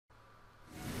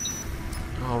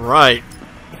Alright.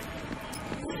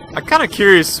 I'm kinda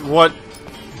curious what,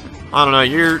 I don't know,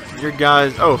 your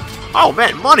guys, oh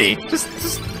man, money!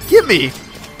 Just give me!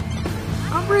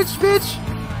 I'm rich, bitch!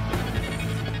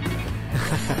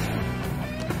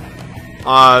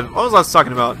 What was I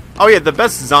talking about? Oh yeah, the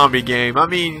best zombie game. I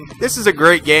mean, this is a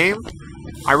great game.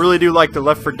 I really do like the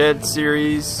Left 4 Dead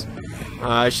series.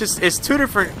 It's two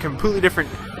completely different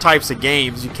types of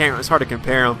games. It's hard to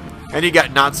compare them. And you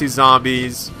got Nazi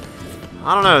zombies.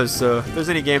 I don't know, so if there's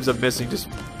any games I'm missing, just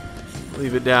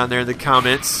leave it down there in the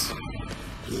comments. I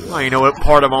don't even know what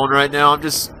part I'm on right now. I'm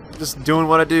just doing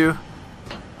what I do.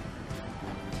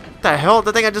 What the hell?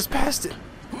 I think I just passed it.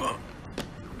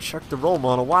 Check the role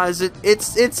model. Why is it?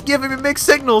 It's giving me mixed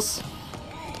signals.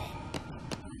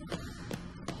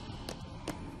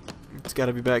 It's got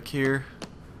to be back here.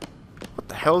 What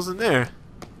the hell's in there?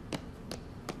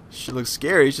 She looks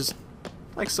scary. It's just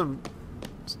like some.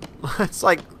 It's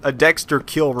like a Dexter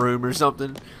kill room or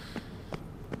something.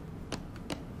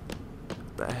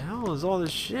 What the hell is all this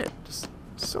shit? Just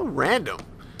so random.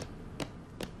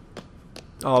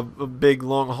 Oh, a big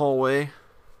long hallway.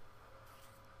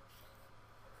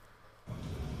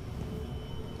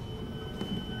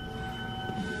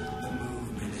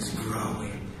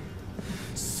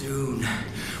 Soon,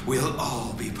 we'll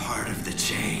all be part of the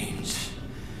change.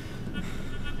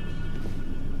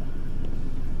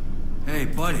 Hey,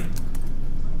 buddy.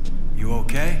 You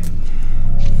okay?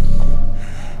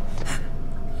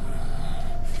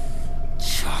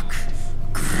 Chuck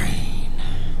Green.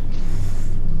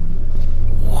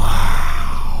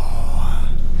 Wow.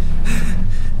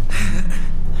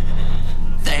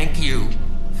 Thank you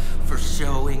for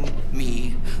showing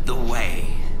me the way.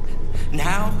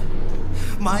 Now,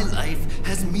 my life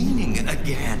has meaning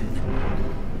again.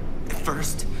 At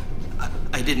first,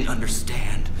 I didn't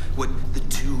understand what the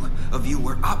two of you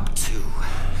were up to.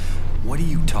 What are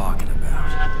you talking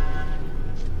about?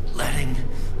 Letting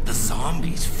the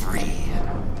zombies free.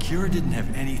 Cure didn't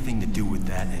have anything to do with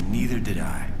that, and neither did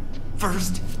I.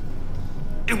 First,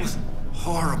 it was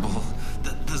horrible.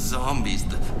 The zombies,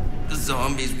 the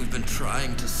zombies we've been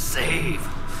trying to save.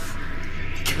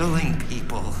 Killing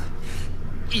people.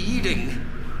 Eating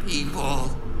people.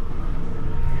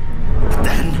 But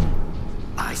then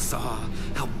I saw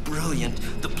how brilliant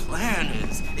the plan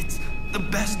is. It's the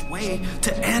best way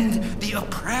to end the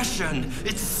oppression.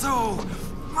 It's so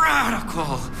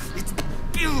radical. It's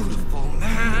beautiful,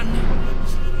 man.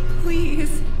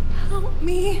 Please, help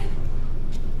me.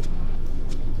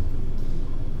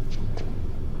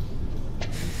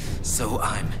 So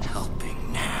I'm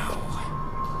helping now.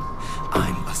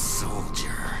 I'm a soldier.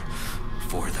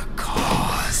 For the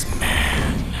cause,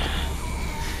 man.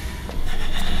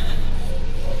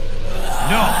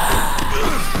 No!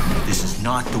 This is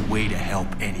not the way to help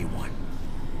anyone.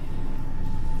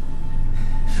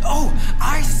 Oh,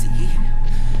 I see.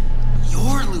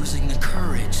 You're losing the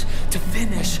courage to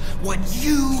finish what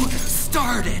you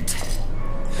started.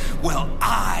 Well,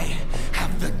 I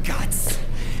have the guts,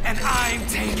 and I'm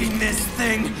taking this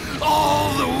thing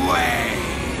all the way.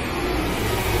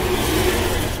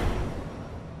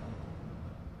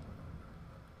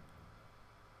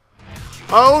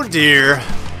 Oh dear.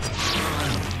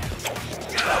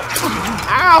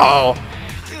 Ow!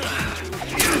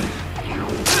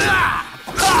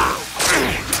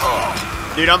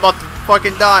 Dude, I'm about to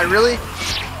fucking die, really?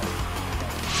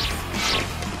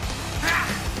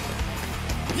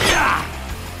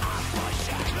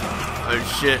 Oh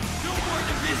shit.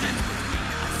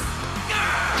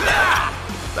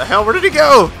 The hell, where did he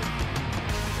go?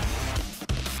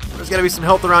 There's gotta be some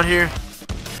health around here.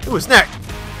 Ooh, his neck.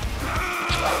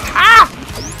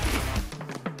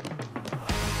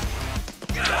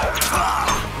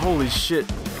 Holy shit.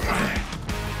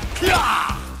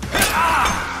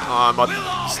 Oh,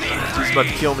 he's about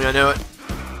to kill me, I know it.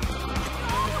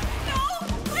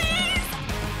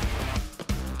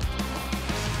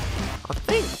 I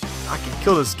think I can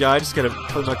kill this guy, I just gotta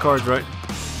play my cards right.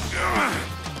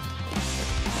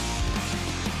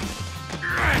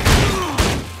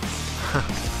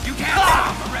 You can't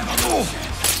stop a revolution.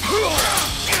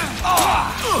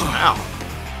 Ow.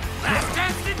 Last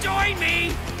chance to join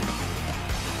me.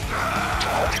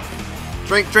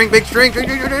 Drink, big drink.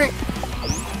 Alright,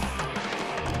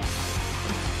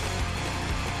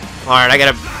 I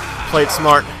gotta play it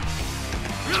smart.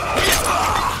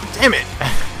 Damn it!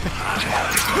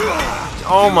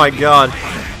 Oh my god.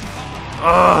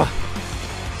 Ugh.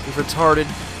 He's retarded.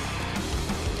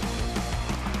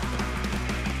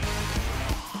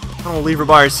 I don't want to leave her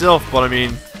by herself, but I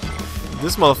mean,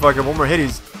 this motherfucker, one more hit,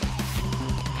 he's...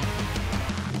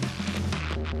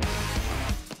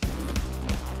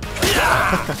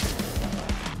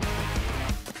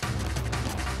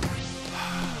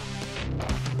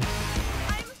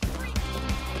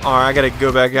 Alright, I gotta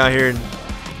go back out here and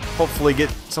hopefully get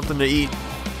something to eat.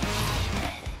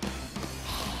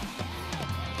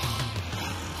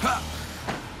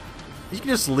 You can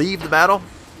just leave the battle.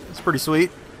 That's pretty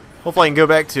sweet. Hopefully I can go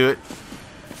back to it.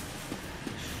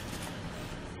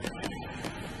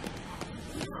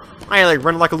 I ain't like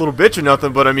running like a little bitch or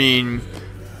nothing, but I mean,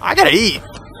 I gotta eat.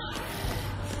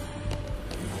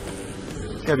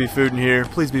 Gotta be food in here.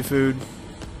 Please be food.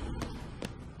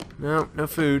 No, no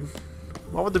food.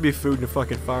 Why would there be food in a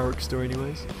fucking fireworks store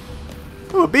anyways?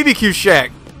 Ooh, a BBQ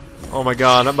shack! Oh my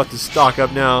god, I'm about to stock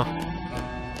up now.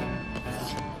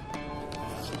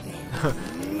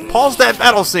 Pause that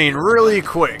battle scene really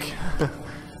quick.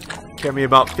 Get me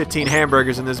about 15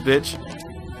 hamburgers in this bitch.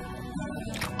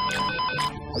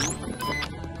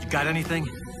 You got anything?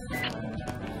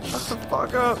 Shut the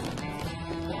fuck up.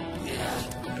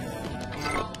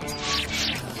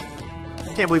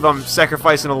 Can't believe I'm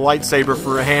sacrificing a lightsaber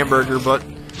for a hamburger, but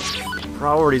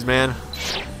priorities, man.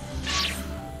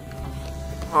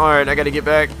 Alright, I gotta get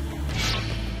back.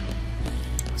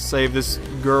 Save this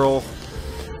girl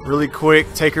really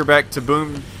quick. Take her back to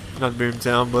not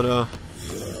Boomtown, but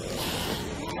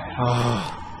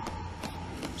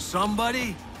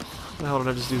Somebody? what the hell did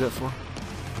I just do that for?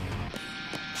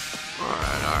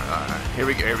 Alright. Here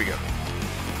we go.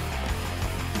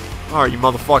 Alright, you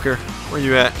motherfucker. Where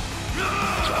you at?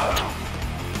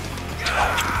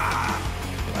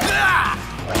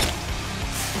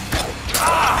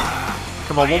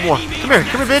 Come on, one more. Come here,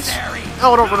 bitch.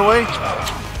 Oh, don't run away.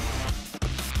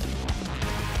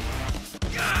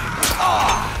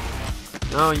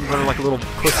 No, you running like a little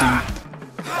pussy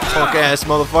punk ass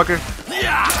motherfucker.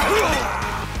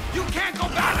 You can't go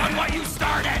back on what you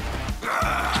started.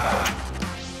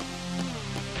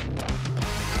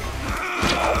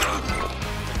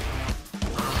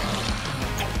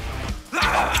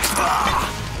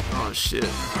 Oh shit.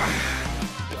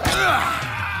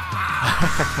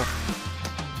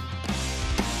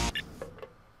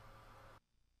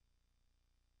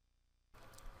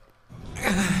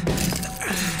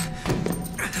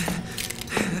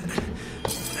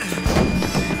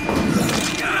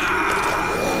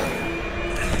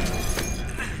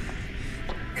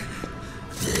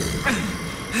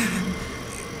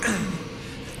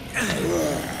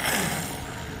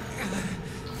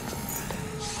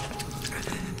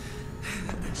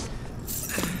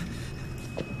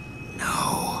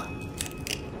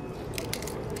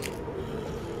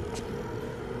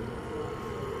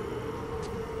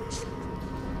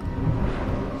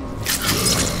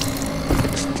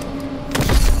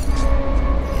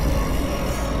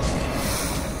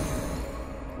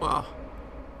 Wow.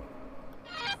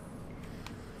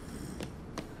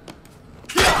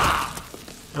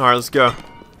 Alright, let's go.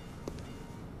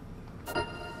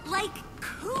 Like,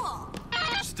 cool.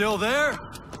 Still there?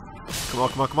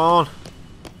 Come on.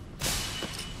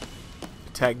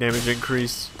 Attack damage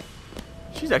increased.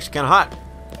 She's actually kind of hot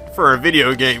for a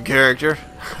video game character.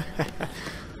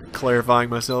 Clarifying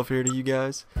myself here to you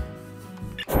guys.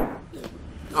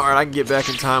 Alright, I can get back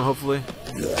in time, hopefully.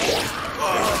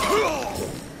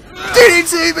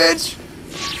 DDT, bitch!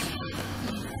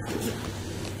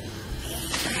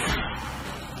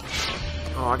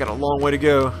 Oh, I got a long way to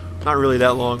go. Not really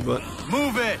that long, but...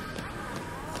 Move it!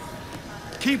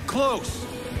 Keep close!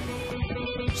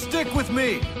 Stick with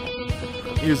me!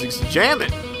 Music's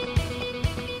jamming.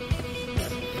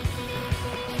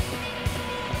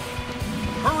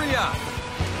 Hurry up!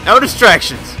 No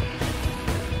distractions.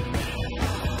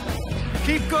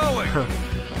 Keep going!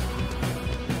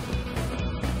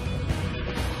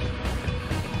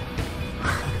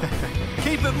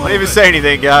 Keep it moving! Don't even say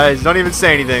anything, guys. Don't even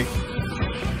say anything.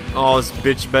 Oh, this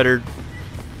bitch better...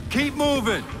 Keep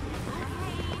moving!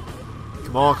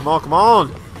 Come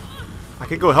on. I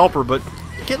could go help her, but...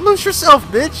 Get loose yourself,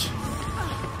 bitch!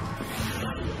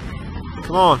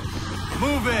 Come on.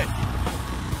 Move it!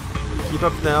 Keep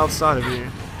up to the outside of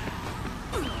here.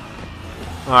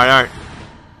 Alright.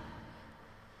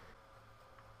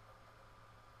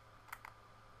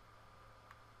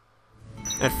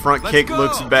 That front kick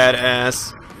looks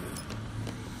badass.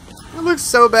 It looks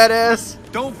so badass.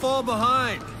 Don't fall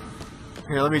behind!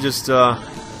 Here, let me just,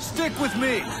 Stick with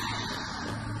me!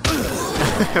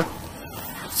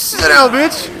 Sit down,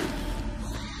 bitch!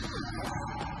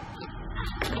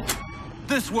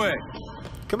 This way!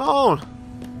 Come on!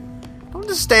 Don't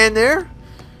just stand there.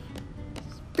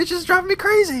 This bitch is driving me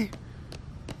crazy.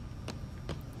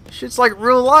 Shit's like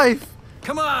real life.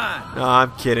 Come on! No,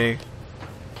 I'm kidding.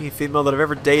 Any female that I've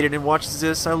ever dated and watches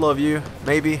this, I love you.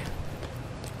 Maybe.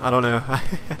 I don't know.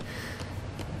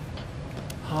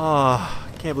 Oh,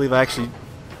 I can't believe I actually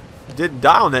didn't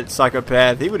die on that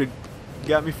psychopath. He would have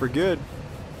got me for good.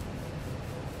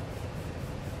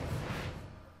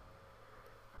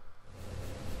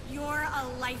 You're a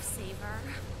lifesaver.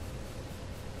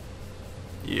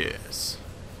 Yes.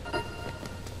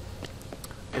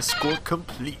 Escort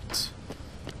complete.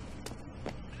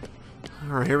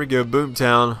 Alright, here we go.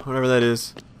 Boomtown, whatever that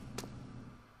is.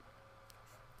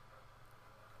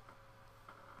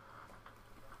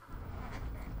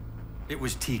 It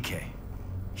was TK.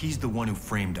 He's the one who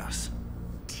framed us.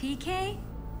 TK?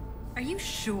 Are you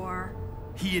sure?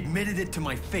 He admitted it to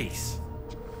my face.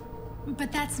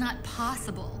 But that's not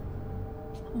possible.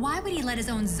 Why would he let his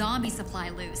own zombie supply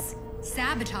loose?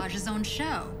 Sabotage his own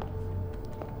show?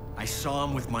 I saw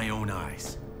him with my own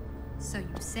eyes. So you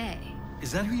say.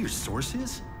 Is that who your source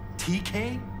is?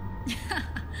 TK?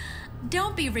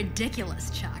 Don't be ridiculous,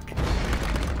 Chuck.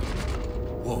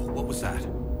 Whoa, what was that?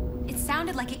 It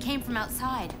sounded like it came from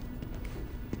outside.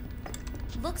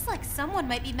 Looks like someone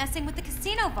might be messing with the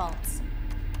casino vaults.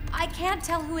 I can't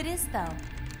tell who it is, though.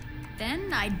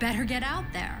 Then I'd better get out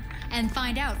there and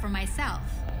find out for myself.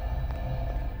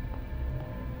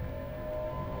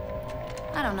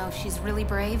 I don't know if she's really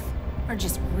brave or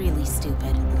just really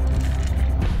stupid.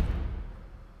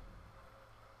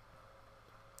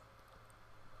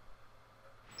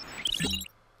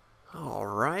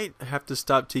 Alright, I have to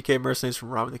stop TK mercenaries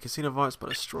from robbing the casino vaults by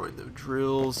destroying the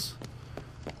drills.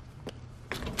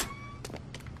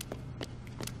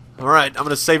 Alright, I'm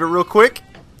gonna save it real quick.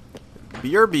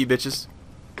 BRB, bitches.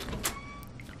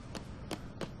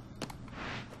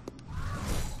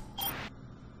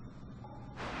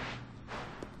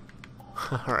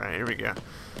 Alright, here we go.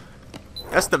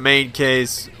 That's the main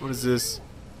case. What is this?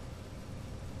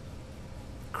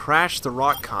 Crash the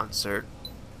rock concert.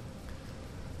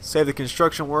 Save the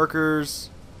construction workers.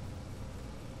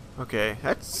 Okay,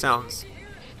 that sounds...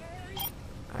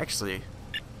 Actually,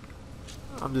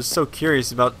 I'm just so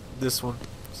curious about this one.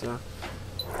 So,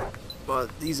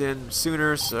 but these end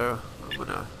sooner, so I'm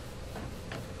gonna...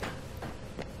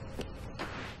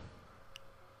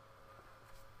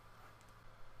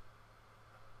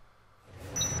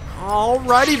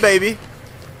 Alrighty, baby.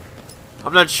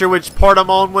 I'm not sure which part I'm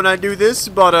on when I do this,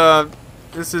 but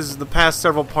this is the past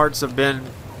several parts have been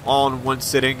all in one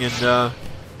sitting, and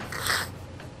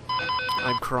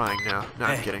I'm crying now. No,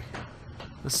 I'm kidding.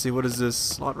 Let's see, what is this?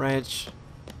 Slot Ranch.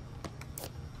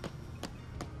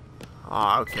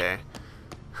 Ah, okay.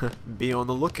 Be on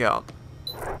the lookout.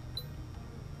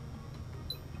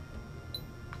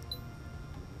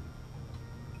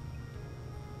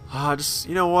 Just,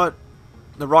 you know what?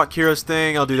 The Rock Heroes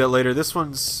thing, I'll do that later. This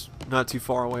one's not too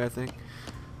far away, I think.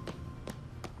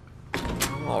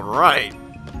 Alright.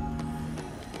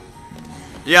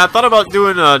 Yeah, I thought about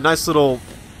doing a nice little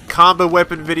combo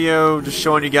weapon video, just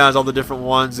showing you guys all the different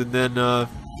ones, and then, I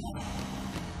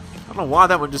don't know why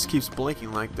that one just keeps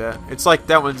blinking like that. It's like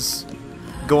that one's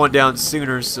going down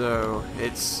sooner, so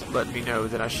it's letting me know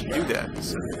that I should do that.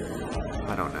 So,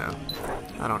 I don't know.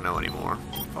 I don't know anymore.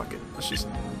 Fuck it. Let's just...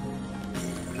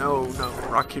 No,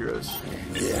 Rock Heroes.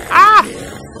 Ah!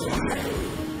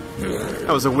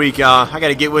 That was a weak, I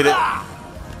gotta get with it.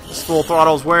 This full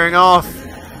throttle's wearing off.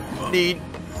 Need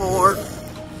more.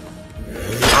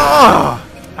 Oh!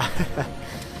 I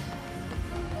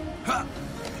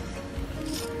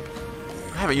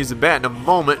haven't used the bat in a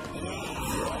moment.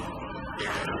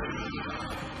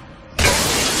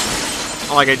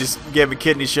 Like I just gave him a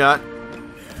kidney shot.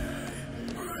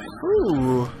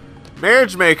 Ooh.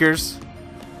 Marriage makers.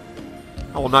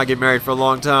 I will not get married for a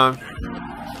long time.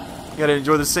 Gotta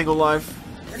enjoy the single life.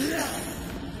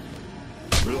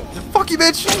 Fuck you,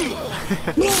 bitch!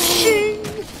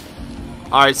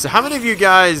 Alright, so how many of you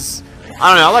guys... I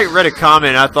don't know, I read a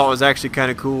comment I thought was actually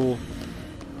kind of cool.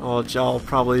 I'll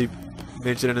probably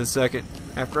mention it in a second.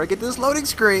 After I get this loading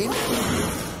screen.